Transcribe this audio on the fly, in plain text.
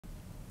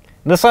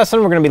This lesson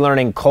we're going to be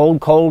learning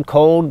Cold, Cold,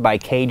 Cold by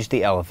Cage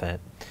the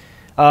Elephant.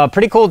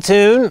 Pretty cool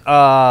tune.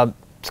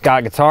 It's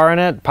got guitar in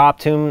it, pop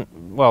tune,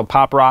 well,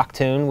 pop rock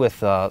tune with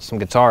some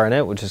guitar in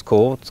it, which is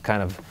cool. It's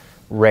kind of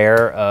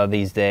rare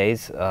these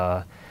days. It's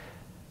got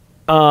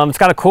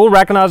a cool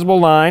recognizable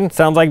line.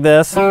 Sounds like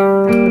this.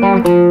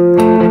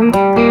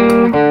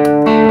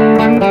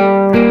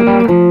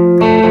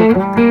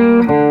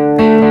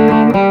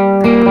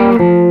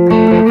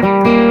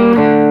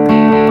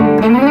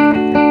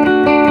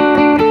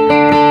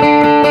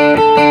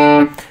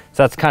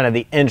 So that's kind of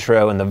the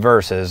intro and the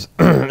verses.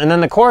 And then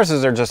the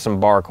choruses are just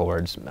some bar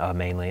chords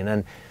mainly. And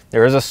then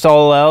there is a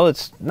solo.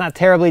 It's not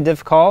terribly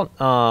difficult.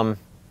 A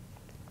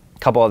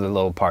couple other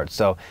little parts.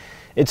 So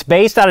it's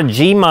based out of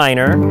G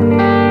minor.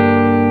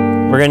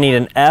 We're going to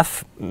need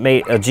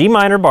a G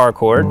minor bar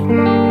chord.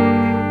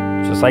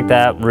 Just like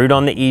that. Root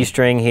on the E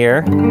string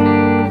here.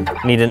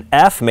 Need an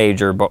F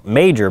major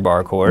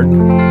bar chord.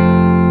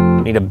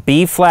 Need a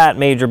B flat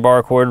major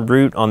bar chord.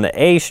 Root on the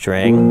A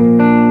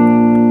string.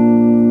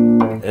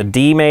 A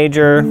D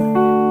major,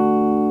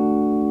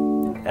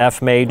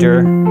 F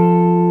major,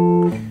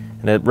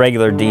 and a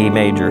regular D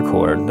major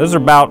chord. Those are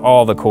about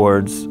all the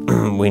chords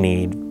we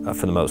need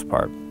for the most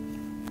part.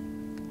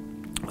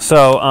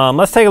 So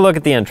let's take a look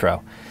at the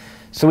intro.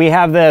 So we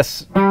have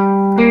this.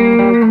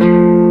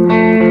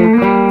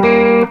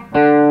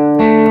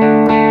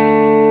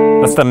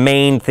 That's the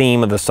main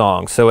theme of the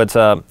song. So it's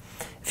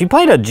if you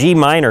played a G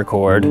minor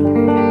chord,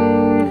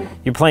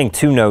 you're playing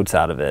two notes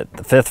out of it,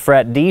 the 5th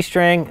fret D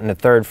string and the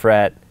 3rd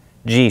fret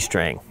G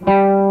string.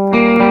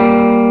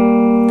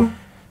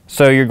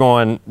 So you're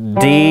going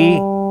D,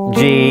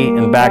 G,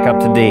 and back up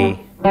to D.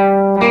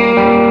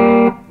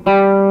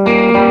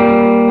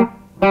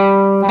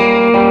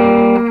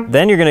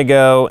 Then you're going to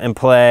go and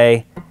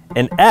play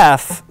an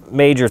F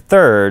major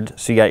 3rd.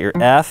 So you got your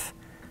F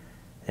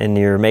and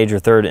your major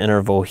 3rd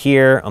interval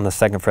here on the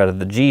 2nd fret of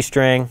the G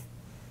string.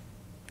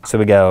 So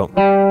we go.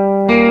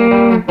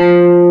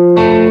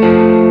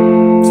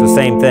 So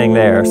same thing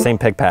there, same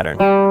pick pattern.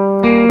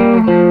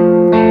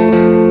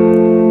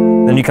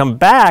 Then you come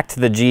back to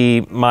the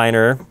G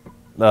minor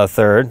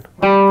 3rd,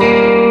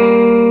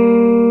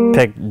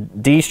 pick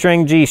D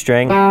string, G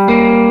string.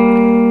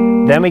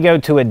 Then we go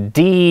to a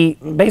D,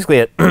 basically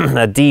a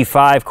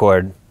D5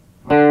 chord.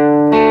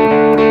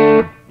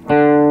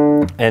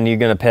 And you're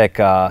going to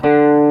pick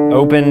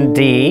open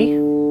D,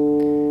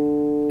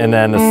 and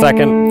then the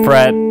 2nd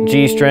fret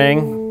G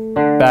string,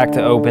 back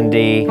to open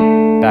D,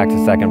 back to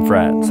 2nd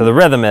fret. So the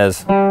rhythm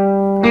is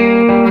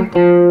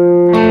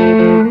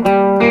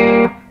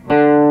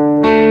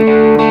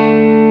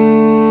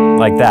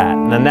like that,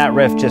 and then that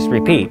riff just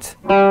repeats.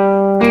 So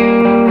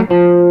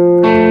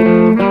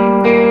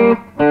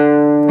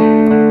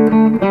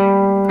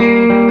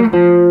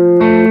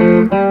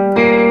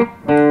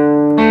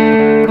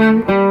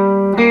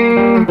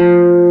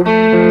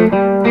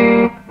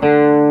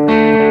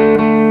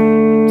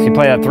you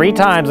play that 3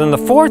 times, and the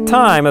 4th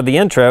time of the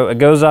intro, it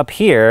goes up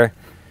here.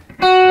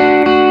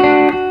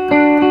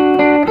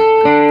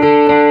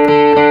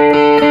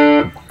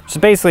 So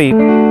basically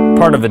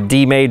part of a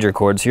D major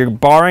chord. So you're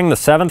barring the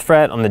 7th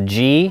fret on the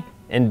G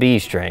and B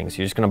strings.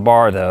 You're just going to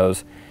bar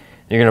those.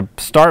 You're going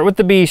to start with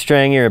the B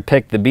string. You're going to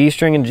pick the B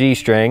string and G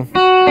string.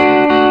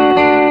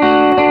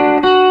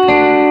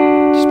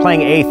 Just playing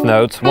 8th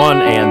notes.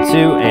 1 and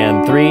 2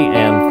 and 3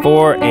 and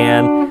 4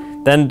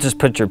 and then just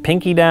put your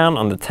pinky down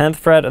on the 10th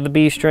fret of the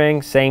B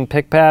string. Same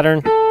pick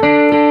pattern.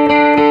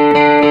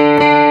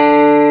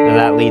 And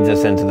that leads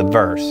us into the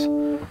verse.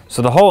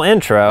 So the whole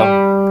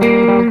intro.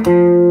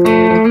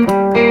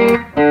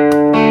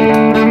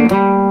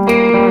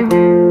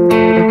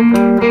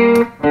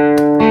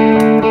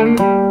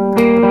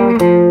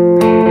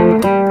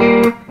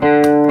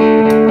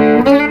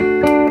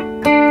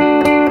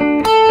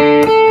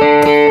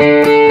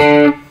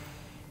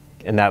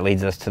 And that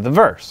leads us to the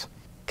verse.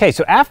 Okay,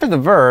 so after the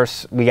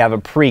verse, we have a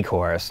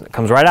pre-chorus. It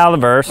comes right out of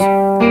the verse.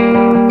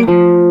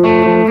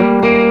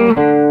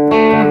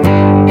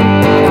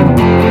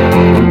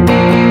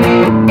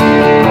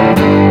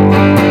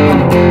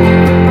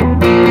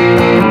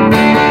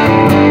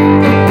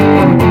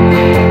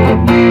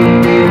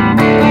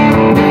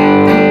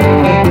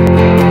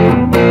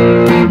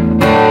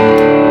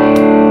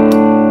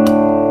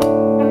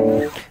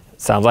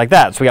 Sounds like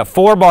that. So we got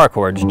 4 bar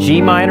chords.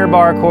 G minor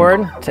bar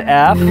chord to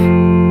F,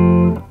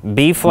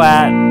 B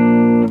flat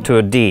to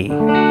a D.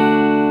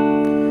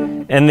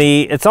 And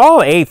it's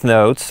all 8th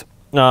notes,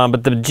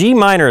 but the G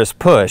minor is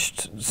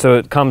pushed, so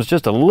it comes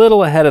just a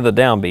little ahead of the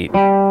downbeat.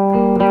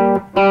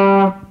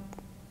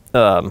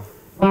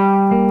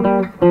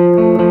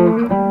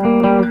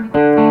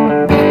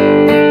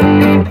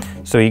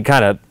 So you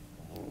kind of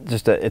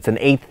just it's an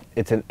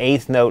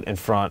eighth note in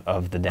front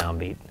of the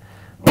downbeat.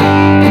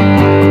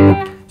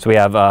 So we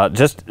have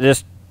just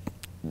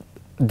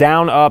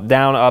down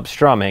up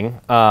strumming,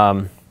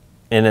 and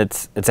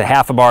it's a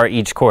half a bar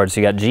each chord.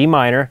 So you got G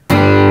minor,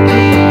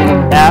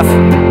 F,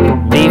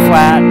 B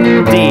flat,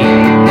 D.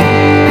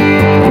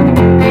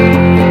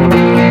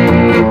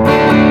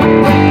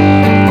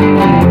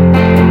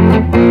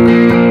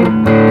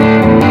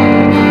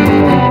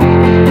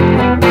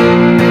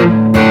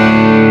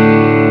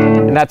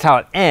 that's how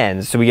it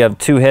ends. So we have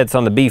 2 hits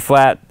on the B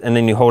flat, and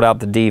then you hold out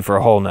the D for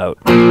a whole note.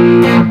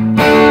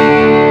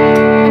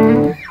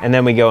 And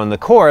then we go in the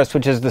chorus,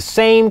 which is the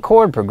same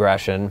chord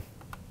progression.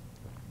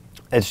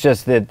 It's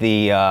just that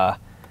the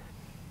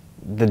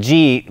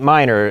G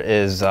minor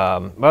is,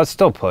 well, it's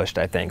still pushed,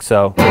 I think.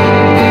 So.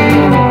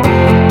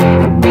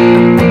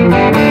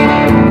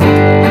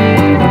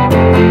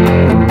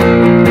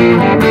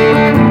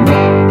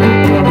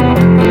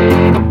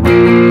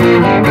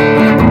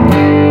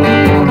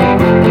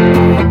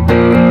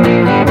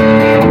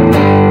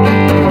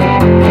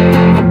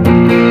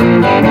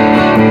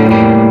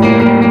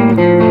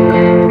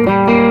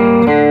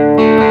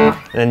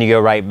 And then you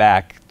go right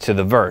back to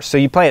the verse. So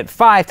you play it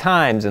 5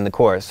 times in the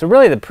chorus. So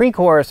really the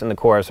pre-chorus and the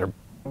chorus are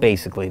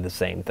basically the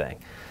same thing.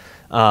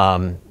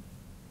 So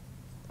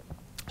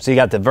you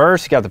got the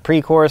verse, you got the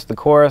pre-chorus, the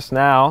chorus.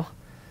 Now,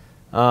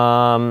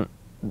 on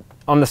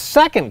the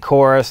second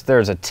chorus,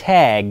 there's a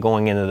tag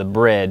going into the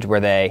bridge where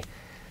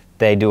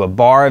they do a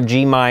bar of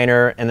G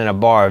minor and then a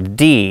bar of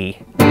D.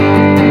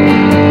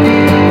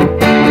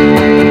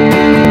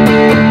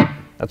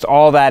 That's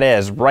all that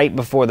is right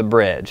before the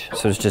bridge.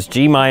 So it's just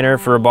G minor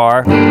for a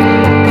bar, D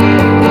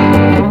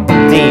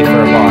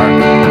for a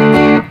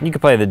bar. You can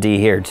play the D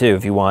here too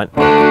if you want.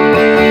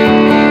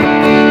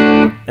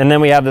 And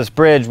then we have this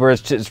bridge where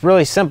it's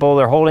really simple.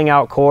 They're holding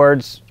out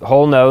chords,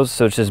 whole notes,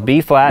 so it's just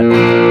B flat,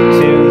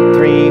 2,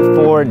 3,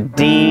 4,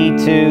 D,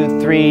 2,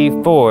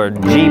 3, 4,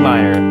 G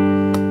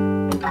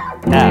minor,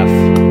 F,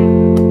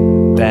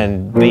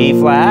 then B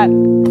flat,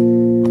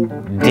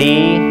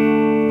 D,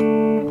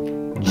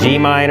 G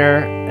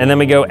minor, and then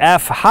we go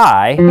F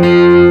high,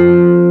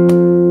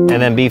 and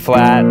then B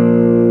flat,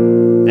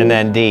 and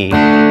then D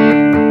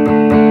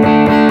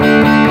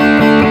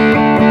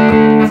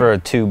for a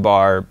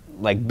 2-bar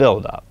like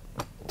build up.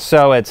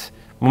 So it's,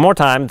 one more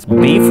time, it's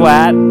B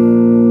flat,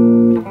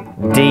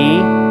 D,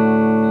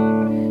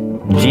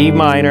 G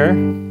minor,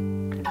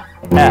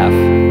 F,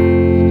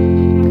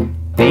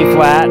 B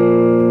flat,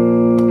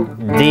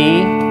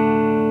 D,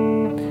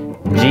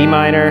 G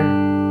minor,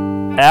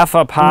 F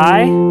up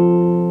high,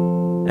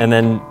 and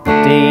then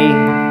D.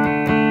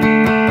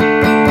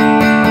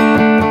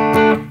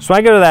 So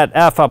I go to that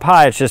F up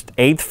high, it's just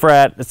 8th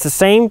fret. It's the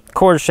same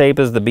chord shape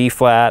as the B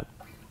flat.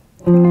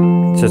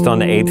 It's just on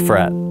the 8th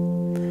fret.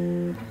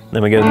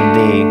 Then we go to the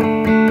D.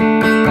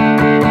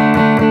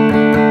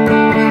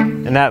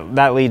 And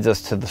that leads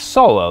us to the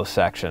solo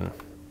section.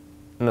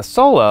 And the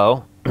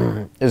solo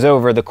is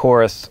over the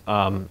chorus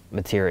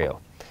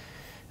material.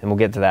 And we'll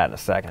get to that in a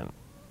second.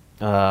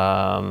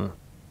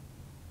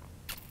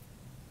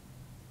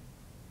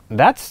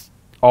 That's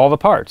all the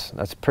parts.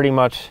 That's pretty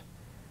much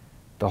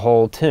the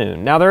whole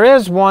tune. Now there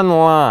is one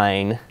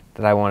line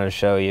that I want to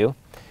show you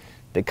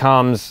that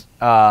comes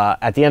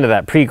at the end of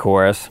that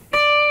pre-chorus.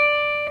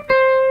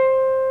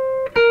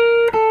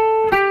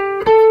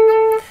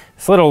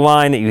 This little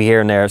line that you hear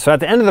in there. So at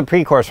the end of the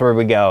pre-chorus, where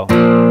we go?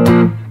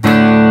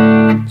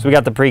 So we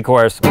got the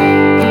pre-chorus.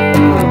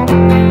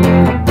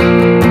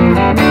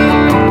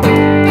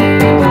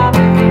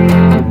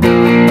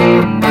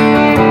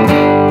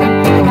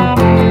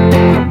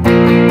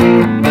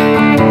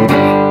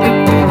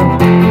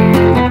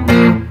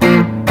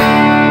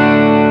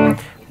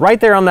 Right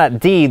there on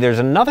that D, there's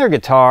another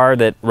guitar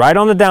that right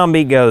on the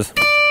downbeat goes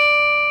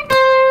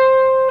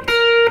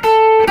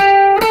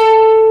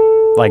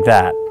like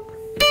that.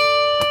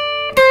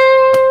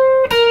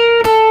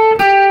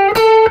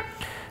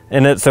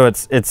 And so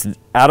it's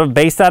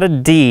based out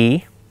of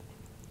D.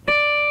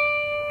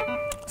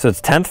 So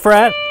it's 10th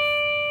fret,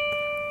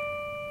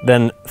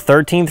 then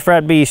 13th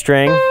fret B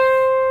string.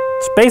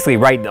 It's basically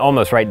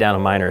almost right down a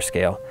minor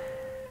scale.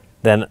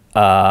 Then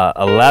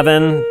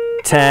 11,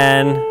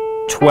 10,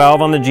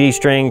 12 on the G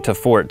string to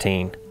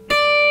 14.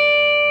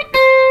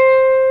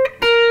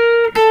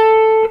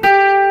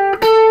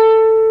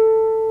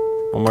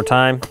 One more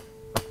time.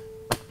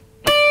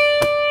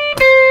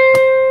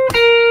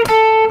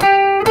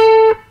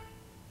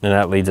 And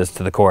that leads us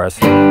to the chorus.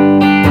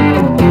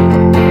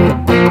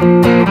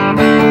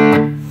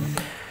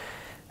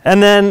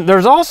 And then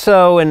there's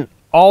also an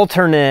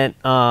alternate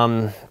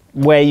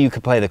way you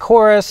could play the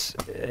chorus.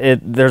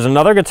 There's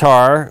another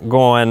guitar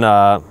going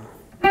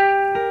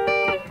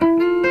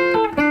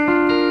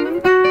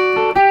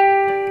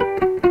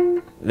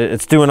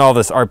it's doing all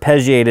this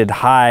arpeggiated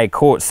high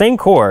chord, same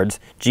chords,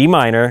 G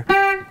minor,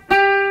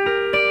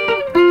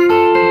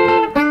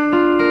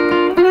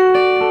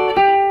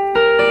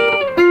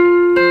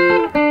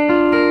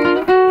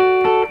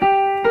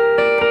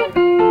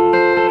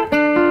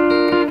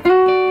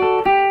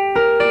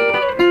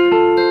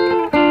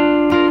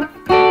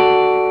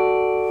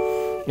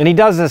 and he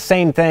does the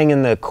same thing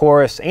in the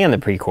chorus and the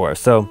pre-chorus.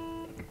 So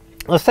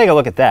let's take a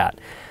look at that.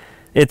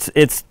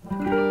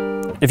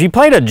 If you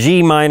played a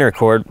G minor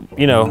chord,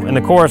 you know, in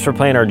the chorus we're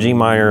playing our G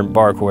minor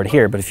bar chord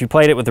here, but if you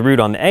played it with the root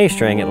on the A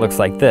string, it looks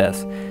like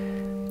this.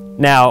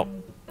 Now,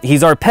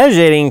 he's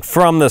arpeggiating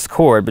from this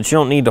chord, but you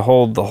don't need to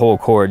hold the whole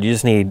chord. You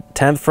just need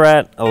 10th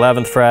fret,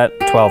 11th fret,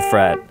 12th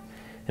fret.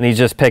 And he's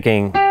just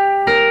picking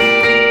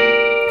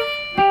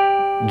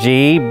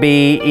G,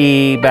 B,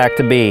 E, back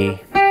to B.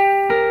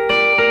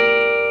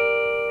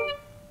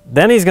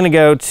 Then he's going to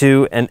go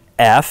to an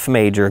F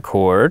major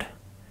chord.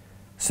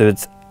 So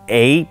it's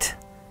 8,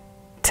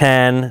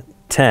 10,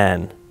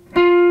 10.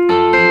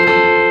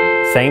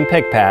 Same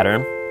pick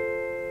pattern.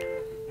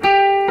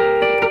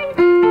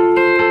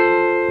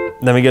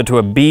 Then we go to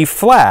a B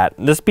flat.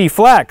 This B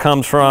flat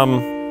comes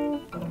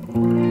from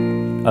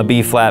a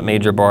B flat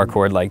major bar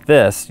chord like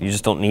this. You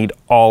just don't need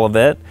all of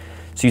it.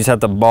 So you just have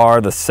to bar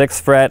the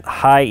 6th fret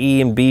high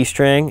E and B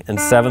string and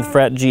 7th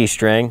fret G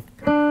string.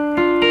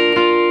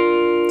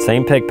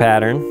 Same pick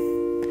pattern.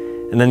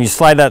 And then you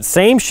slide that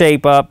same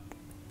shape up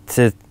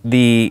to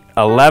the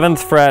 11th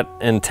fret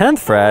and 10th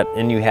fret,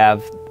 and you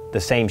have the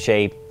same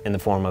shape in the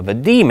form of a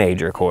D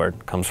major chord.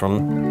 It comes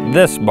from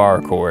this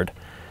bar chord.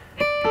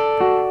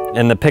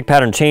 And the pick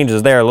pattern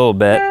changes there a little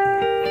bit.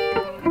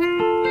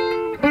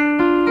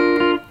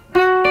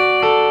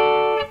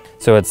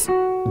 So it's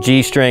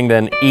G string,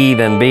 then E,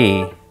 then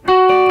B.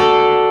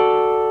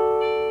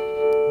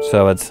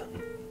 So it's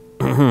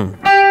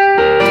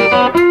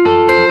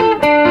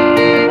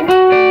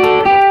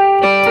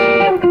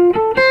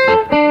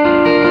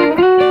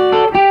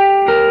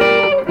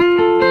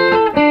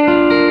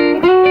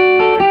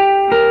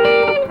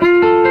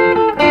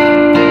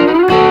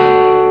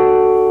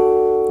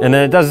and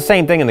then it does the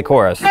same thing in the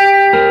chorus.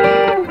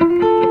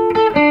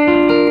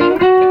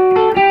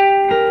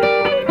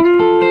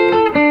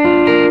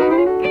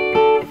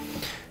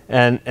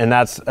 And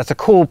that's a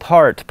cool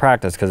part to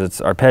practice because it's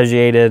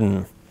arpeggiated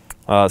and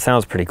it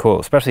sounds pretty cool,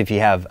 especially if you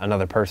have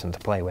another person to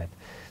play with.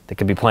 They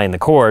could be playing the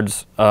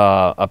chords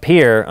up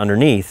here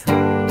underneath.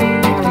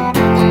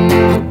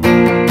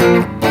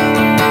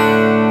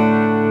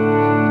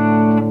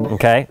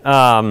 Okay,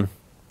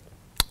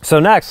 so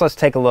next let's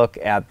take a look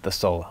at the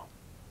solo.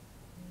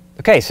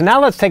 Okay, so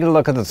now let's take a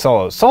look at the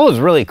solo. Solo is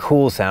really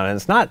cool sounding.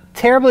 It's not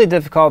terribly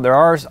difficult. There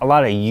are a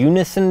lot of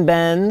unison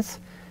bends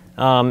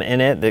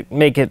in it that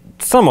make it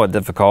somewhat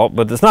difficult,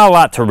 but there's not a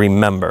lot to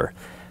remember.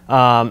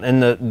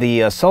 And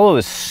the solo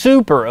is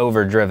super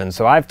overdriven.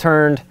 So I've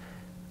turned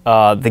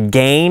the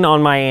gain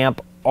on my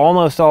amp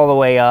almost all the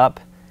way up,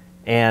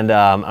 and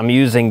I'm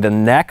using the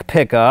neck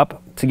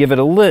pickup to give it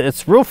a little,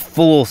 it's real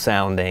full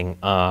sounding.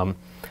 So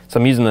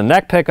I'm using the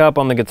neck pickup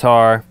on the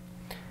guitar,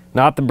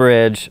 not the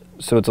bridge,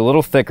 so it's a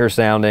little thicker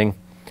sounding.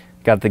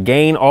 Got the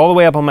gain all the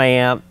way up on my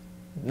amp.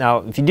 Now,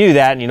 if you do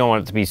that and you don't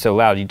want it to be so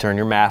loud, you turn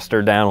your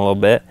master down a little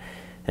bit,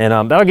 and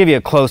that'll give you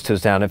a close to a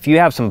sound. If you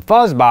have some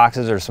fuzz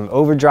boxes or some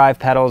overdrive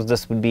pedals,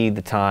 this would be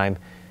the time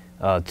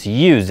to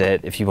use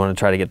it if you want to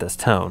try to get this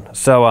tone.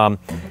 So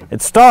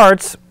it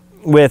starts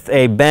with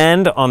a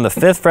bend on the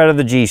 5th fret of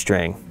the G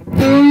string.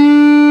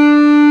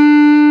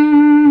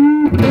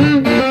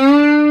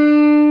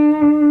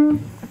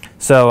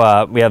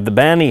 So we have the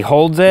bend, he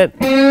holds it.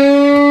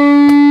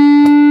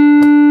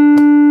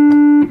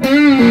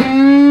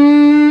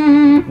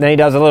 Then he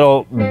does a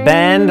little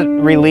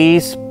bend,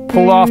 release,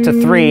 pull off to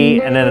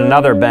 3, and then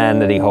another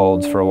bend that he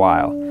holds for a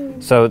while.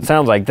 So it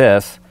sounds like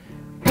this.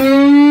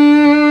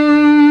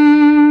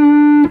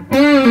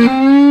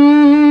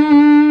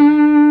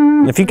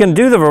 If you can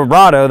do the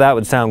vibrato, that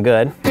would sound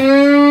good.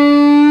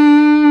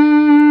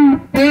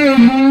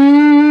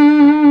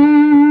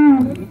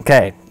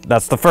 Okay,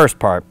 that's the first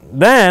part.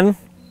 Then,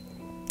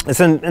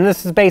 and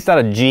this is based out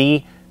of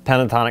G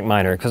pentatonic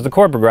minor, because the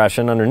chord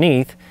progression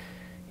underneath,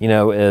 you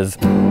know, is,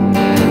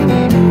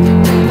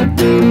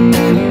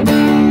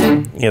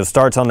 it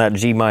starts on that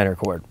G minor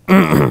chord.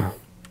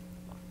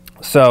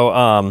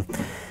 So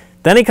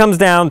then he comes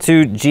down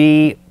to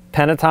G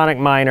pentatonic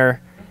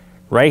minor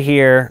right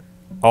here,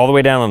 all the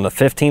way down on the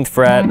 15th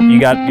fret. You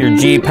got your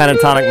G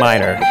pentatonic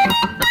minor.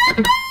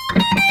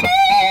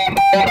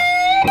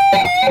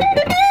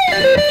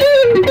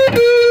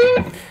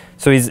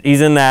 So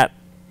he's in that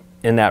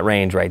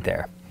range right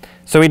there.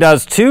 So he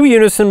does 2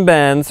 unison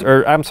bends,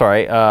 or I'm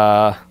sorry,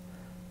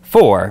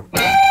 4.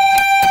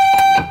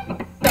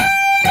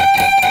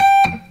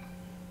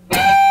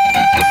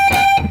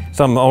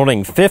 So I'm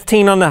holding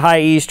 15 on the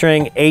high E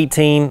string,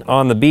 18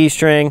 on the B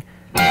string,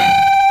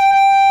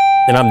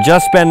 and I'm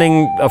just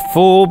bending a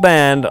full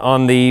bend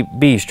on the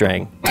B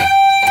string,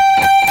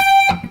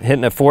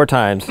 hitting it 4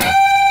 times.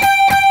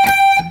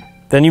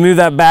 Then you move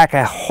that back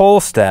a whole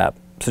step,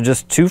 so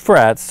just 2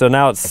 frets, so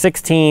now it's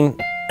 16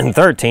 and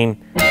 13,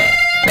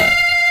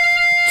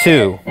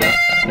 2.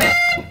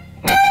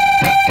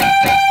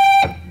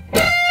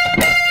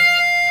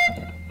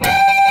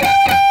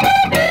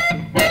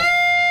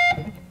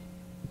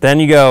 Then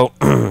you go,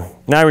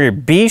 now your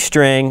B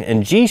string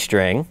and G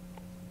string,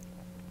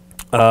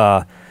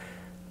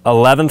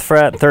 11th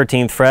fret,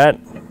 13th fret,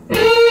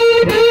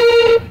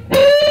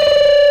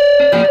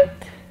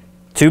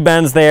 2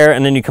 bends there,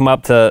 and then you come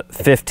up to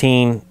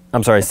 17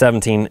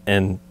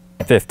 and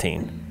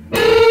 15.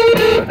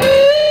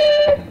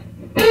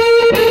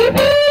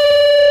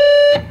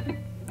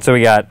 So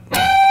we got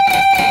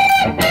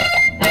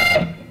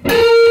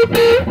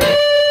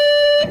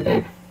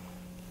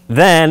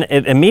then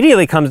it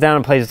immediately comes down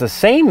and plays the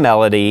same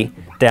melody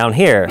down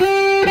here.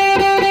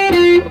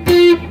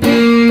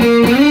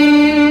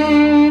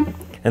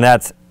 And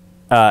that's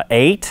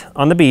 8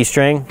 on the B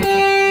string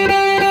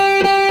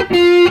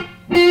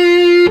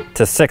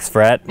to 6th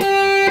fret,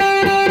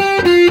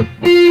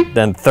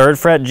 then 3rd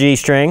fret G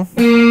string,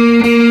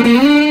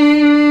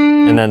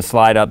 and then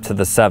slide up to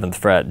the 7th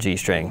fret G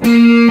string.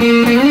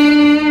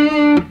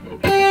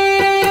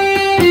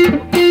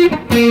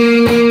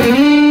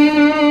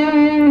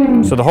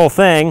 So the whole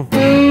thing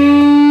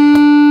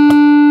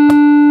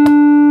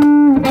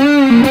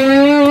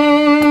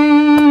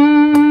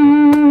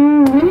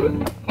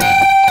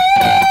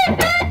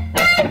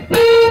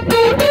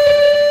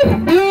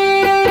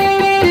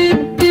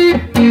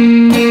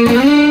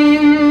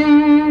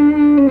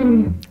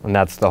and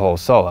that's the whole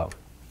solo.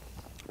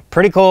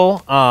 Pretty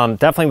cool.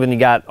 Definitely when you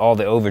got all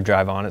the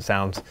overdrive on, it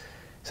sounds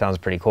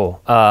pretty cool.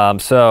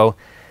 So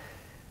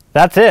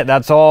that's it.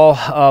 That's all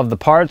of the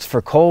parts for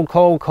Cold,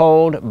 Cold,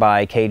 Cold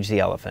by Cage the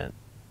Elephant.